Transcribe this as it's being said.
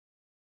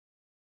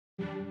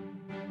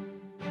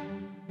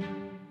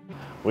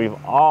We've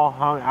all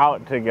hung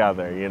out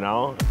together, you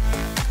know?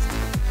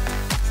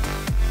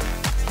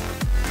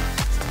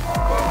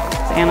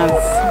 Anna's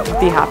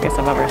the happiest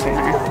I've ever seen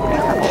her in her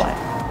whole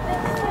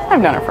life.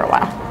 I've known her for a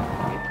while.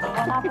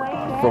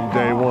 From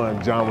day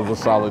one, John was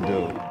a solid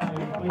dude.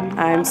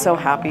 I'm so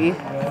happy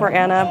for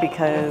Anna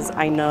because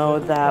I know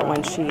that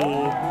when she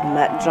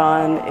met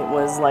John, it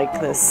was like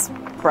this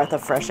breath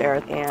of fresh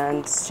air,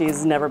 and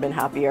she's never been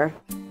happier.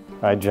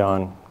 I,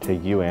 John,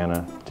 take you,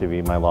 Anna, to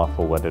be my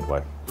lawful wedded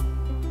wife,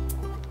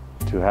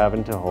 to have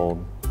and to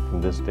hold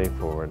from this day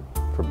forward,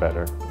 for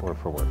better or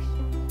for worse,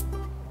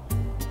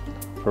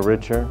 for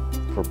richer,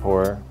 for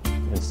poorer,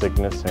 in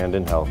sickness and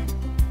in health.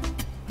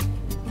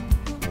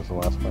 What was the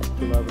last part?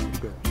 To love and to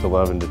cherish. To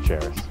love and to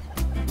cherish.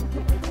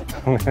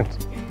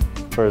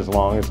 For as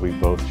long as we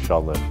both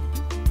shall live.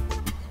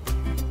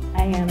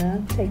 I,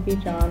 Anna, take you,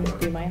 John, to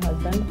be my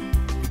husband,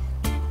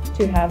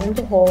 to have and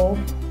to hold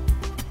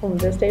from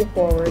this day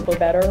forward, for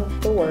better,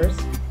 for worse,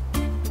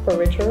 for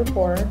richer or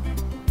poorer,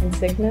 in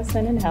sickness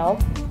and in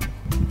health,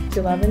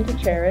 to love and to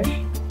cherish,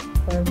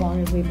 for as long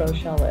as we both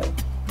shall live.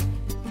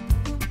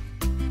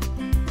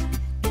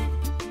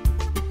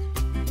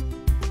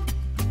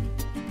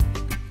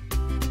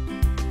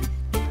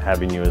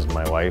 Having you as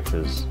my wife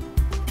is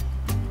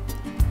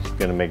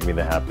going to make me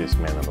the happiest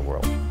man in the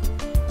world.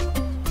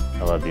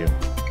 I love you.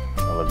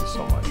 I love you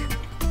so much.